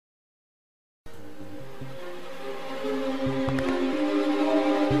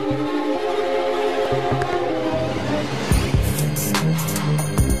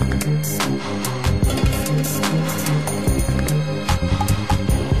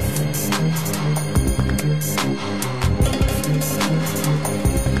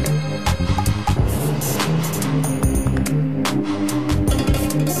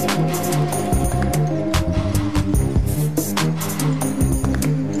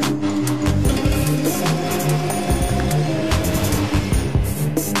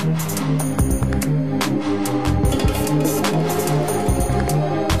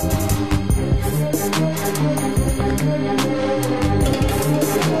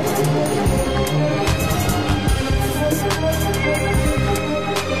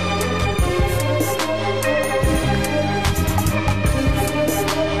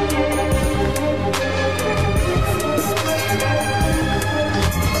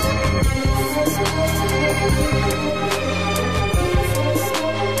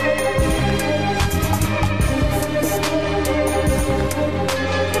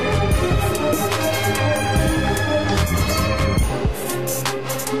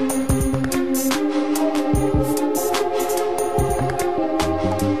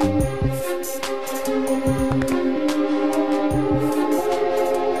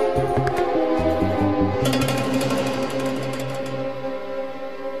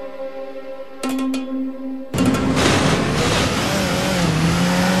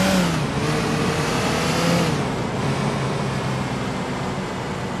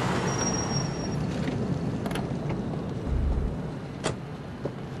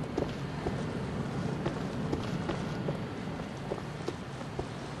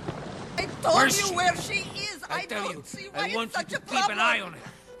Where she is. I tell you, I want you to keep an eye on her.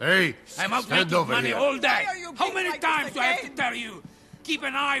 Hey, I'm out stand making over money here. all day. How many like times this do I have to again? tell you? Keep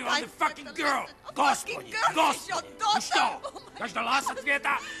an eye on the fucking girl. Fucking girl, she's your daughter. Что? Дождалась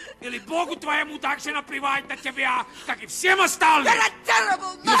ответа? Или Богу твоему так же наплевать на тебя, как и всем остальным? You're a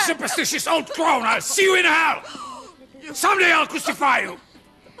terrible man. You superstitious old crone! I'll see you in hell! Someday I'll crucify you!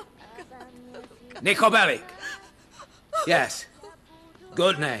 Nico Bellic. Yes.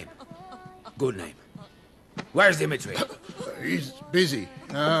 Good name. Good name. Where's Dimitri? He's busy.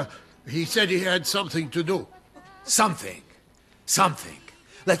 He said he had something to do. Something. Something.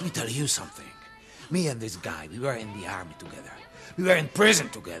 Let me tell you something. Me and this guy, we were in the army together. We were in prison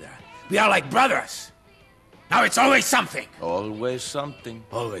together. We are like brothers. Now it's always something. Always something.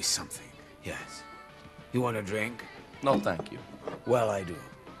 Always something, yes. You want a drink? No, thank you. Well, I do.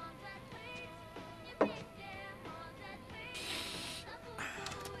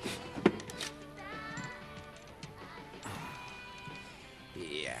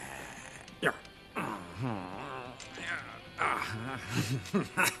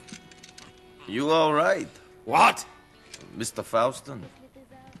 You all right, What? Mr. Faustin?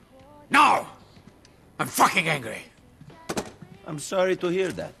 No! I'm fucking angry. I'm sorry to hear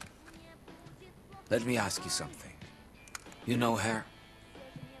that. Let me ask you something. You know her?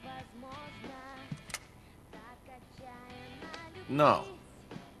 No.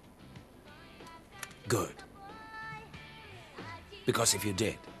 Good. Because if you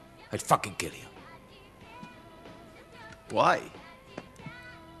did, I'd fucking kill you. Why?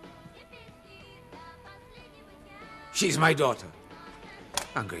 She's my daughter.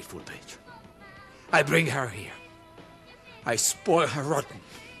 Ungrateful bitch. I bring her here. I spoil her rotten.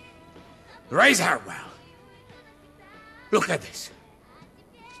 Raise her well. Look at this.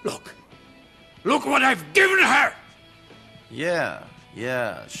 Look. Look what I've given her! Yeah.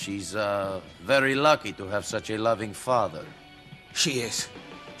 She's, very lucky to have such a loving father. She is.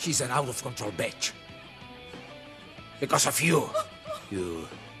 She's an out-of-control bitch. Because of you. You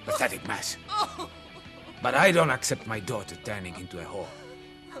pathetic mess. But I don't accept my daughter turning into a whore.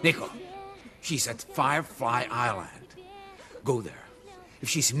 Nico, she's at Firefly Island. Go there. If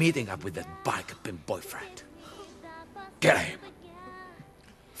she's meeting up with that bike pimp boyfriend, get him.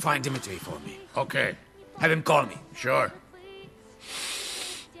 Find Dimitri for me. Okay, Have him call me. sure.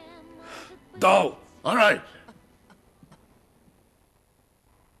 Go! All right.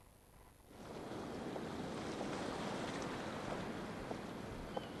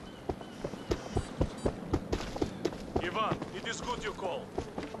 Ivan, it is good you called.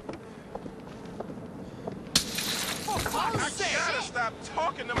 Oh, I gotta stop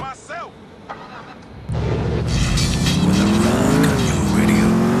talking to myself.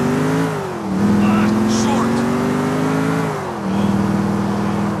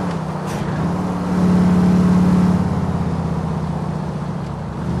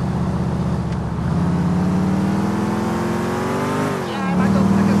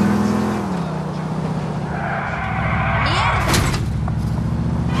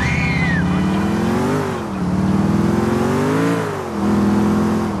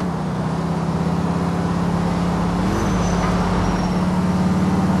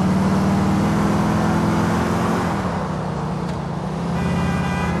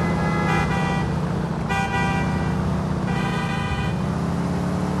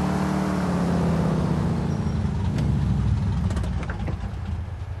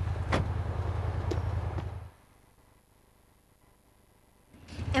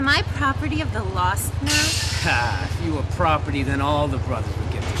 Am I property of the lost now? Ha! If you were property, then all the brothers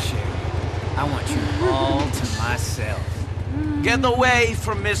would get to share. I want you all to myself. Get away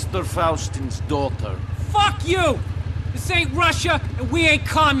from Mr. Faustin's daughter. Fuck you! This ain't Russia, and we ain't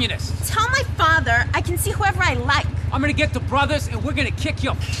communists. Tell my father I can see whoever I like. I'm gonna get the brothers, and we're gonna kick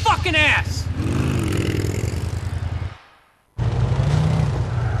your fucking ass!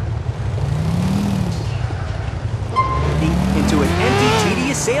 Into an empty,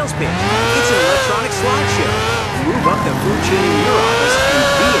 tedious sales pitch. It's an electronic slideshow. Move up the food chain in your office and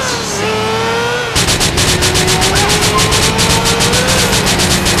be a success.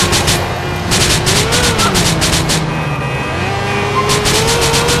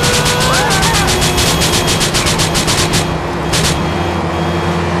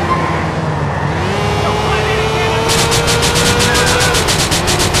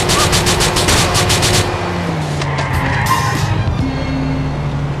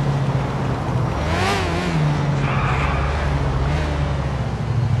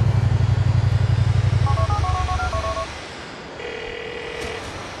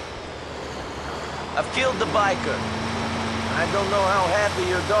 I've killed the biker. I don't know how happy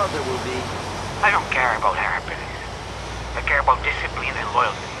your daughter will be. I don't care about happiness. I care about discipline and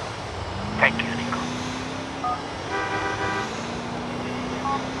loyalty. Thank you, Nico.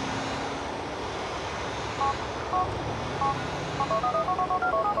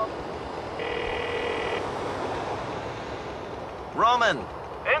 Roman!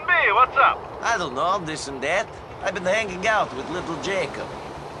 NB, what's up? I don't know, this and that. I've been hanging out with little Jacob.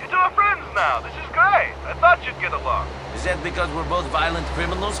 You two are friends now. This is great. I thought you'd get along. Is that because we're both violent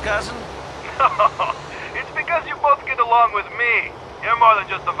criminals, cousin? No, it's because you both get along with me. You're more than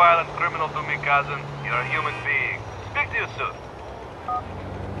just a violent criminal to me, cousin. You're a human being. Speak to you soon.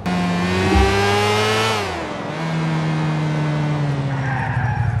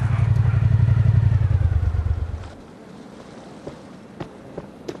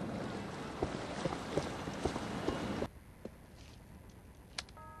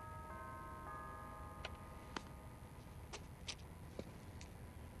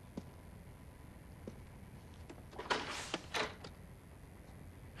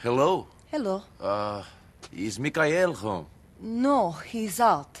 Hello? Hello. Is Mikhail home? No, he's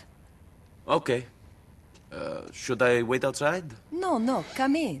out. Okay. Should I wait outside? No,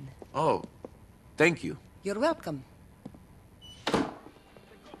 come in. Oh, thank you. You're welcome.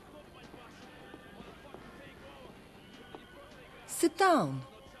 Sit down.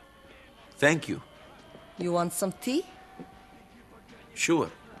 Thank you. You want some tea?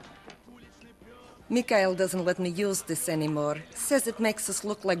 Sure. Mikhail doesn't let me use this anymore. Says it makes us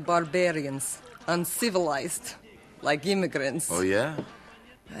look like barbarians. Uncivilized. Like immigrants. Oh, yeah?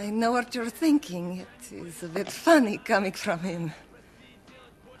 I know what you're thinking. It is a bit funny coming from him.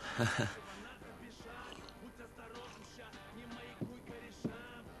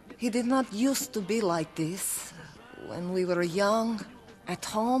 He did not used to be like this. When we were young, at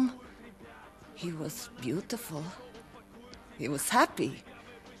home, he was beautiful. He was happy.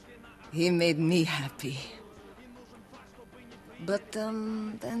 He made me happy. But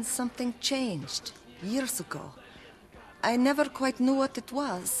then something changed, years ago. I never quite knew what it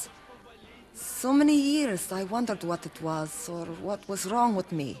was. So many years I wondered what it was, or what was wrong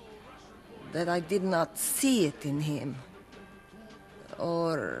with me, that I did not see it in him.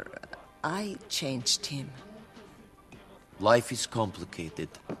 Or I changed him. Life is complicated.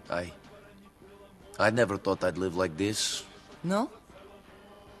 I never thought I'd live like this. No?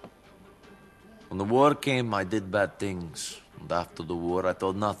 When the war came, I did bad things. And after the war, I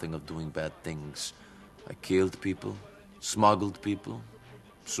thought nothing of doing bad things. I killed people, smuggled people,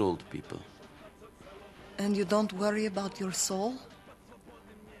 sold people. And you don't worry about your soul?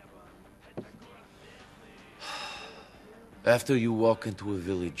 After you walk into a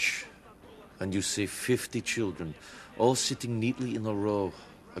village, and you see 50 children, all sitting neatly in a row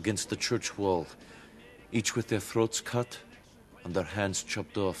against the church wall, each with their throats cut and their hands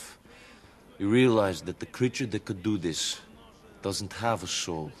chopped off, you realize that the creature that could do this doesn't have a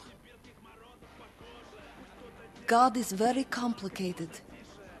soul. God is very complicated.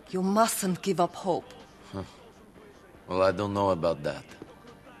 You mustn't give up hope. Huh. Well, I don't know about that.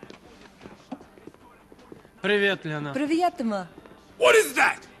 Привет, Лена. Привет, Emma. What is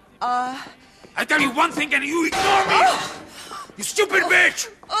that? I tell you one thing and you ignore me! You stupid bitch!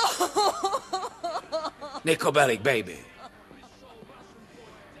 Nico Bellic, baby.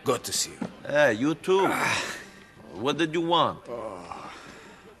 Good to see you. Hey, you too. What did you want?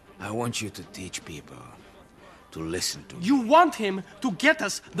 I want you to teach people to listen to me. You want him to get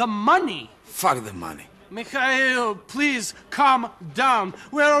us the money. Fuck the money. Mikhail, please calm down.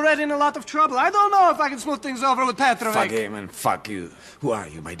 We're already in a lot of trouble. I don't know if I can smooth things over with Petrovic. Fuck him and fuck you. Who are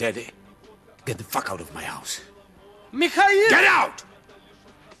you, my daddy? Get the fuck out of my house. Mikhail! Get out!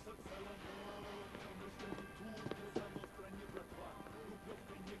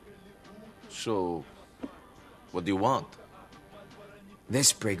 So, what do you want?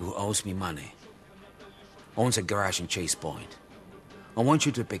 This prig who owes me money owns a garage in Chase Point. I want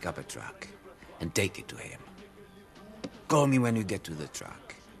you to pick up a truck and take it to him. Call me when you get to the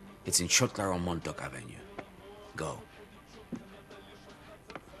truck. It's in Shotlar on Montauk Avenue. Go.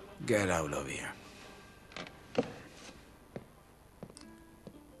 Get out of here.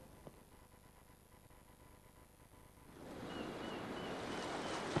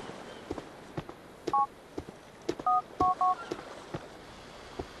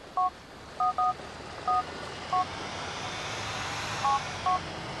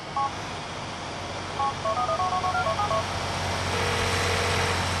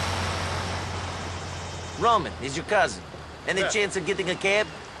 Roman, is your cousin. Any chance of getting a cab?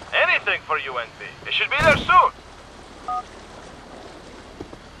 Anything for you, NB. It should be there soon.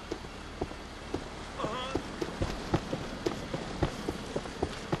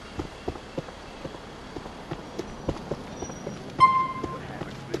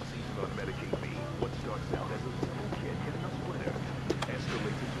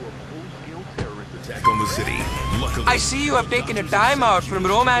 Back on the city. Luckily, I see you have taken a time out from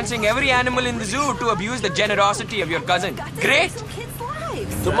romancing every animal in the zoo to abuse the generosity of your cousin. Great!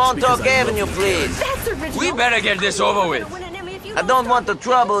 To Montauk Avenue, please. We better get this over with. I don't want to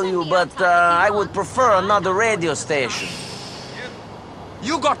trouble you, but I would prefer another radio station.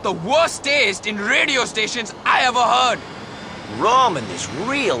 You got the worst taste in radio stations I ever heard. Roman is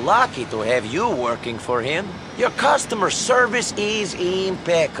real lucky to have you working for him. Your customer service is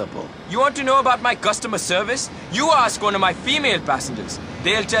impeccable. You want to know about my customer service? You ask one of my female passengers.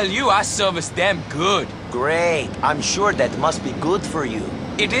 They'll tell you I service them good. Great. I'm sure that must be good for you.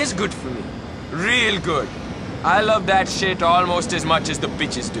 It is good for me. Real good. I love that shit almost as much as the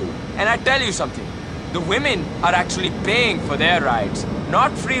bitches do. And I tell you something. The women are actually paying for their rides.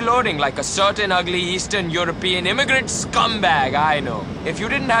 Not freeloading like a certain ugly Eastern European immigrant scumbag I know. If you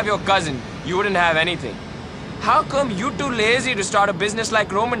didn't have your cousin, you wouldn't have anything. How come you too lazy to start a business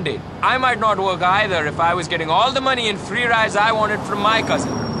like Roman did? I might not work either if I was getting all the money and free rides I wanted from my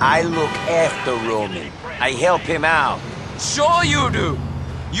cousin. I look after Roman. I help him out. Sure you do.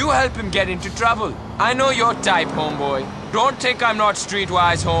 You help him get into trouble. I know your type, homeboy. Don't think I'm not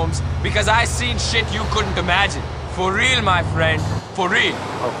streetwise, Holmes, because I seen shit you couldn't imagine. For real, my friend. For real.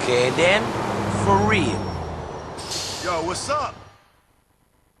 Okay, then. For real. Yo, what's up?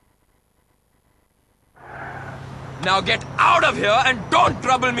 Now get out of here and don't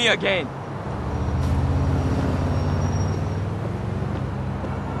trouble me again.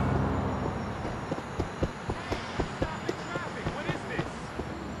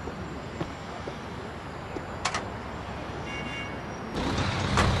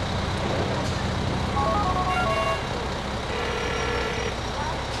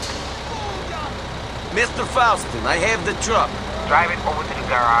 Mr. Faustin, I have the truck. Drive it over to the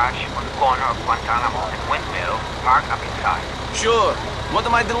garage on the corner of Guantanamo and Windmill. Park up inside. Sure. What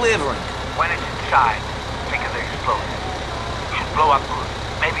am I delivering? When it's inside, think of the explosive. You should blow up good.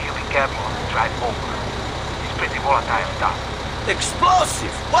 Maybe you be careful and drive over. It's pretty volatile stuff.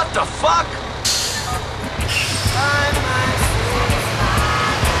 Explosive? What the fuck?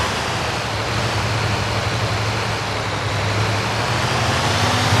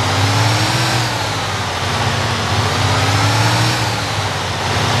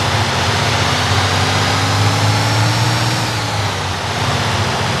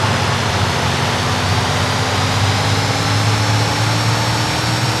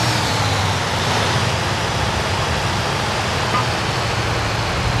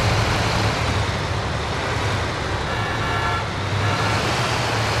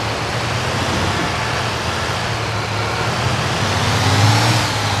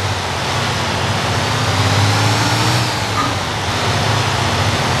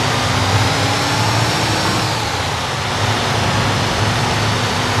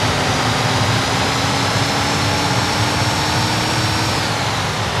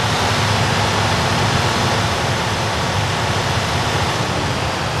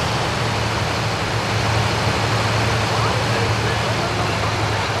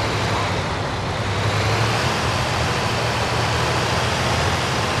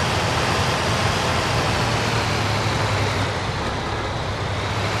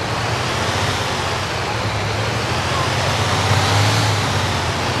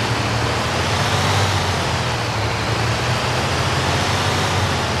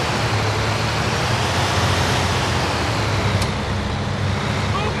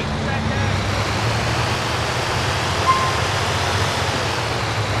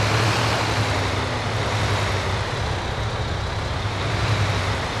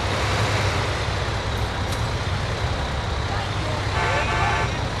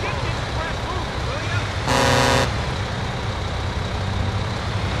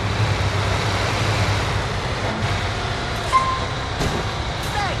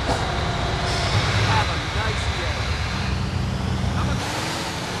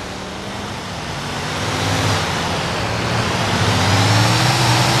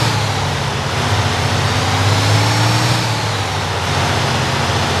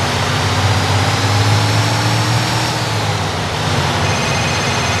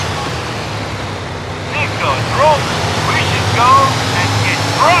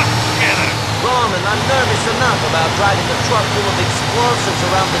 Driving a truck full of explosives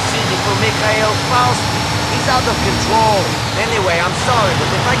around the city for Mikhail Faust. He's out of control. Anyway, I'm sorry, but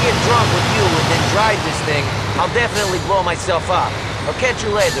if I get drunk with you and then drive this thing, I'll definitely blow myself up. I'll catch you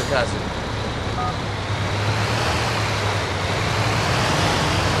later, cousin.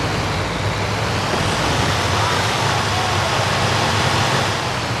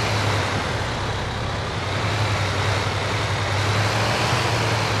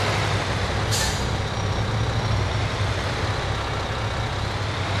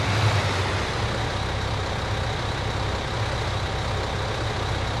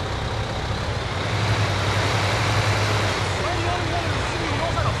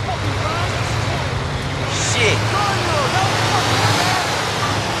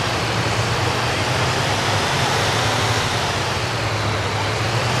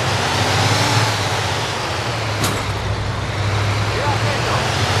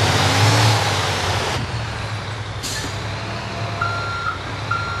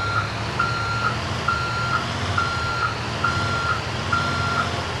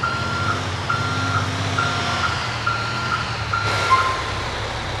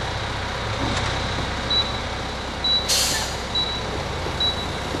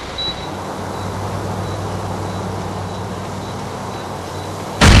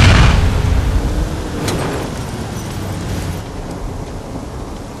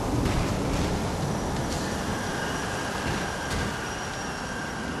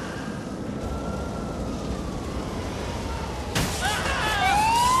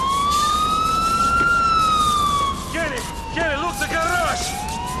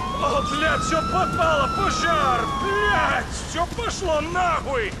 О, блядь, все попало, пожар! Блядь, все пошло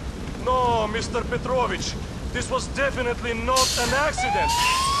нахуй! No, Mr. Petrovich, this was definitely not an accident.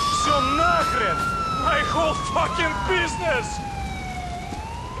 Все нахрен! My whole fucking business!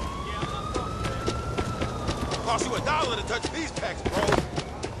 Cost you $1 to touch these packs, bro.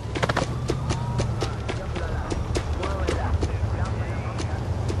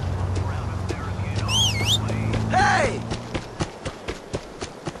 Hey!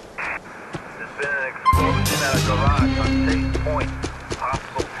 There's been an explosion at a garage on State Point.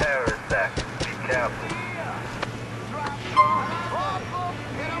 Possible terrorist act. Be careful.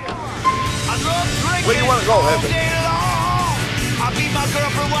 Where do you want to go, Heaven? I'll be my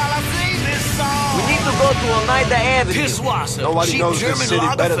girlfriend while I sing this song. We need to go to Oneida Avenue. Pisswasser. Nobody Cheap knows German this city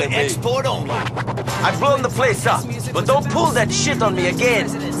lager better for than me. export only. I've blown the place up, but don't pull that shit on me again.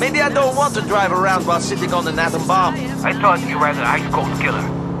 Maybe I don't want to drive around while sitting on an atom bomb. I thought you were an ice cold killer.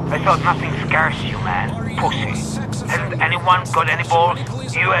 I thought nothing scares you, man. Pussy. Has anyone got any balls?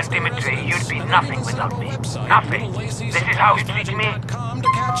 You and Dimitri, you'd be nothing without me. Nothing. This is how you treat me? To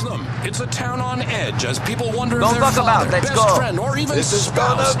catch them. It's a town on edge as people wonder Don't if their fuck about, father, let's best go. friend, or even This is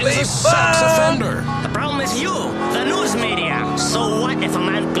spouse gonna be is a sex fun. offender. The problem is you, the news media. So what if a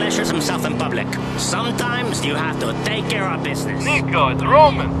man pleasures himself in public? Sometimes you have to take care of business. Nico, it's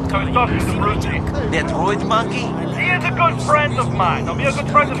Roman. I was talking to Brucey. That droid monkey? He is a good friend of mine. He'll be a good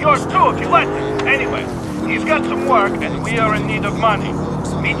friend of yours too if you let him. Anyway, he's got some work and we are in need of money.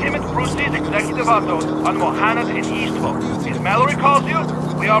 Meet him at Brucey's Executive Autos on Mohanad in Eastville. If Mallory calls you,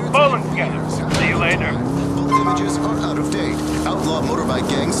 we are bowling together. See you later. Both images are out of date. Outlaw motorbike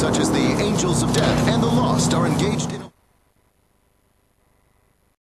gangs such as the Angels of Death and the Lost are engaged in